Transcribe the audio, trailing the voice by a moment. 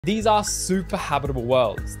These are super habitable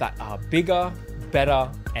worlds that are bigger, better,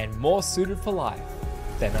 and more suited for life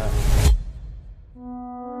than Earth.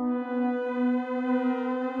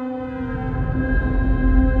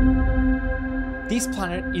 This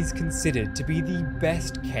planet is considered to be the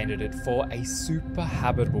best candidate for a super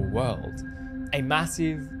habitable world. A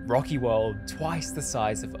massive, rocky world twice the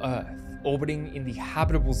size of Earth, orbiting in the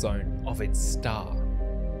habitable zone of its star.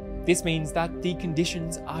 This means that the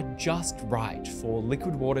conditions are just right for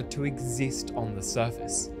liquid water to exist on the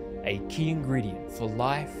surface, a key ingredient for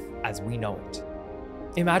life as we know it.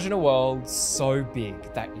 Imagine a world so big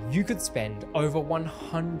that you could spend over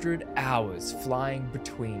 100 hours flying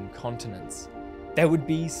between continents. There would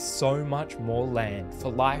be so much more land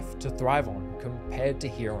for life to thrive on compared to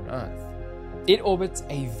here on Earth. It orbits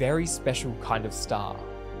a very special kind of star.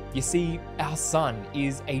 You see, our Sun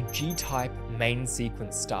is a G-type main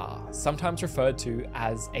sequence star, sometimes referred to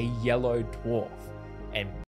as a yellow dwarf, and